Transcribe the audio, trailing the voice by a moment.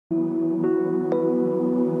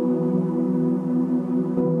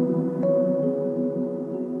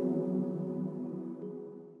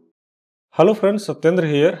Hello friends, Satyendra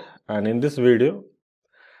here, and in this video,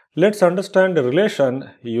 let's understand the relation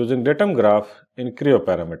using datum graph in Creo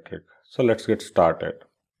Parametric. So let's get started.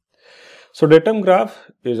 So datum graph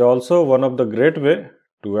is also one of the great way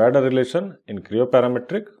to add a relation in Creo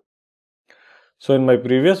Parametric. So in my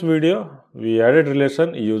previous video, we added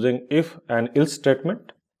relation using if and else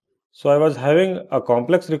statement. So I was having a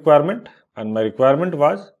complex requirement, and my requirement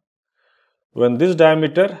was when this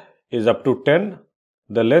diameter is up to 10,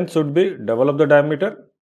 the length should be double of the diameter.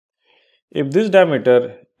 If this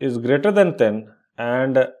diameter is greater than 10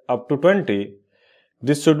 and up to 20,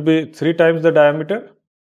 this should be 3 times the diameter.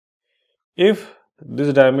 If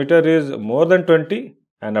this diameter is more than 20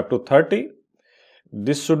 and up to 30,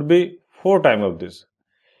 this should be 4 times of this.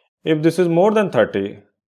 If this is more than 30,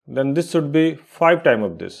 then this should be 5 times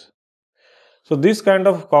of this. So this kind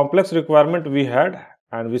of complex requirement we had,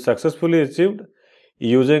 and we successfully achieved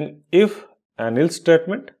using if and else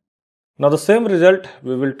statement. Now the same result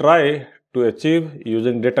we will try to achieve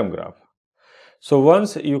using datum graph. So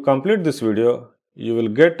once you complete this video, you will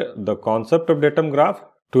get the concept of datum graph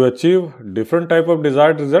to achieve different type of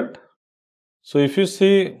desired result. So if you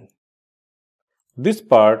see this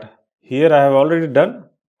part here, I have already done.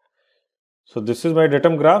 So this is my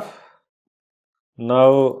datum graph.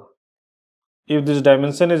 Now if this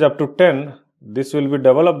dimension is up to 10, this will be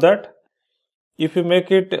double of that. If you make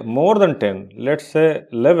it more than 10, let's say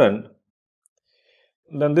 11,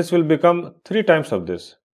 then this will become 3 times of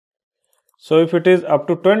this. So if it is up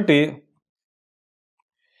to 20,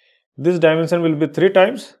 this dimension will be 3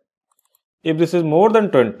 times. If this is more than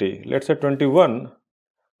 20, let's say 21,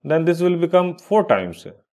 then this will become 4 times.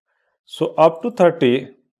 So up to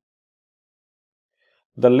 30,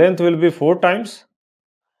 the length will be 4 times,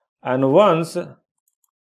 and once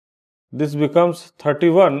this becomes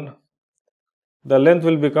 31, the length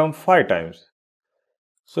will become 5 times.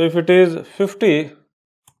 So if it is 50,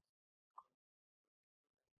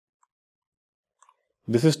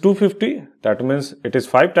 this is 250, that means it is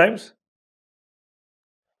 5 times.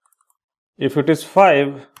 If it is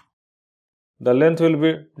 5, the length will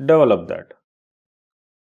be double of that.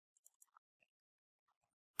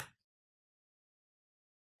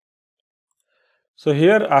 So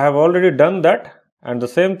here I have already done that, and the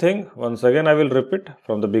same thing once again I will repeat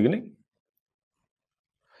from the beginning.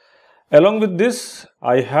 Along with this,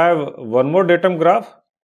 I have one more datum graph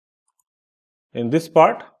in this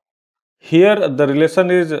part. Here the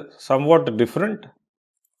relation is somewhat different.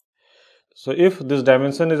 So if this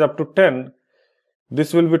dimension is up to 10,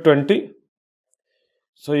 this will be 20.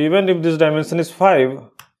 So even if this dimension is 5,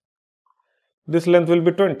 this length will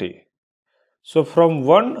be 20. So from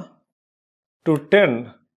 1 to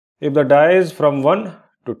 10, if the die is from 1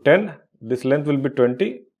 to 10, this length will be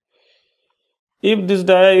 20. If this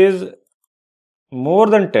die is more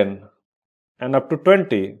than 10 and up to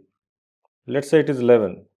 20, let's say it is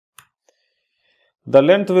 11, the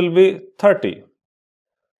length will be 30.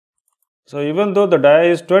 So even though the die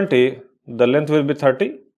is 20, the length will be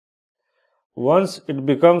 30. Once it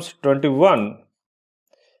becomes 21,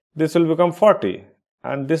 this will become 40,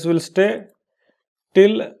 and this will stay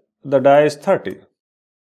till the die is 30.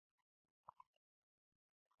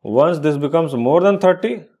 Once this becomes more than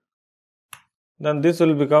 30, then this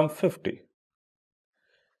will become 50.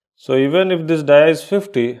 So even if this die is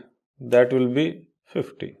 50, that will be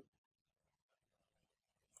 50.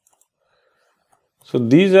 So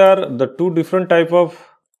these are the two different type of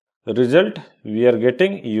result we are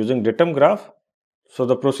getting using datum graph. So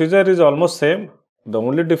the procedure is almost same. The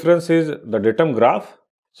only difference is the datum graph.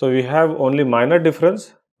 So we have only minor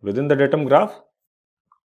difference within the datum graph.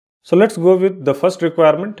 So let's go with the first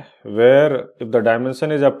requirement, where if the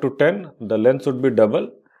dimension is up to 10, the length should be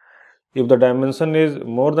double. If the dimension is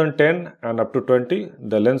more than 10 and up to 20,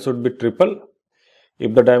 the length should be triple.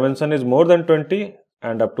 If the dimension is more than 20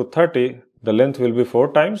 and up to 30, the length will be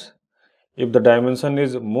 4 times. If the dimension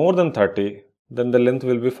is more than 30, then the length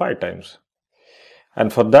will be 5 times.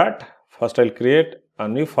 And for that, first I'll create a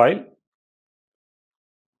new file.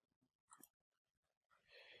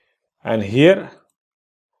 And here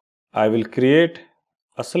I will create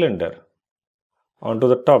a cylinder onto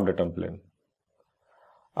the top datum plane.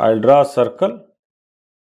 I'll draw a circle.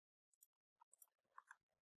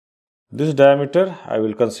 This diameter I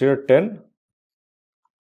will consider 10.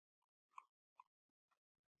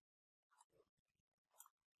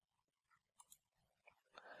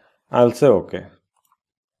 I'll say OK.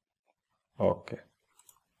 OK.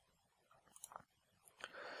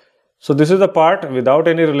 So this is the part without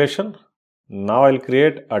any relation. Now I'll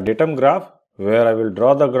create a datum graph where I will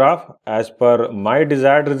draw the graph as per my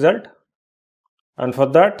desired result. And for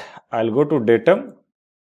that, I'll go to datum,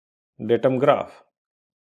 datum graph.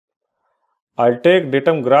 I'll take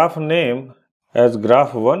datum graph name as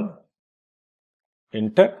graph 1,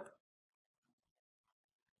 enter.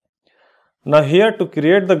 Now here to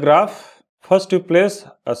create the graph, first you place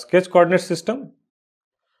a sketch coordinate system.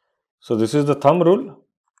 So this is the thumb rule.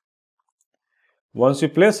 Once you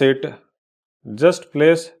place it, just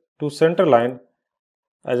place to center line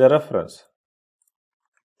as a reference.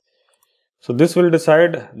 So this will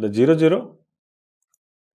decide the 0, 0.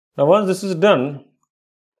 Now once this is done,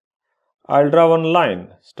 I'll draw one line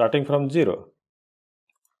starting from 0,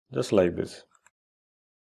 just like this.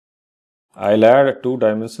 I'll add two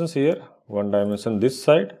dimensions here, one dimension this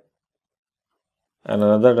side and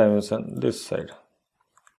another dimension this side.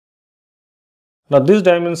 Now this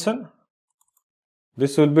dimension,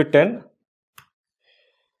 this will be 10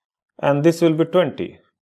 and this will be 20.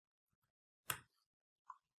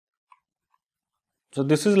 So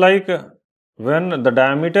this is like when the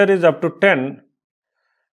diameter is up to 10,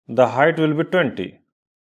 the height will be 20.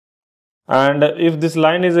 And if this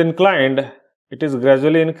line is inclined, it is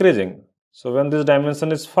gradually increasing. So when this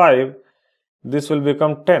dimension is 5, this will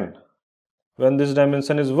become 10. When this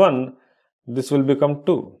dimension is 1, this will become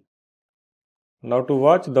 2. Now to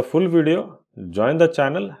watch the full video, join the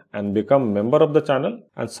channel and become member of the channel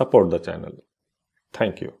and support the channel.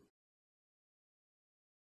 Thank you.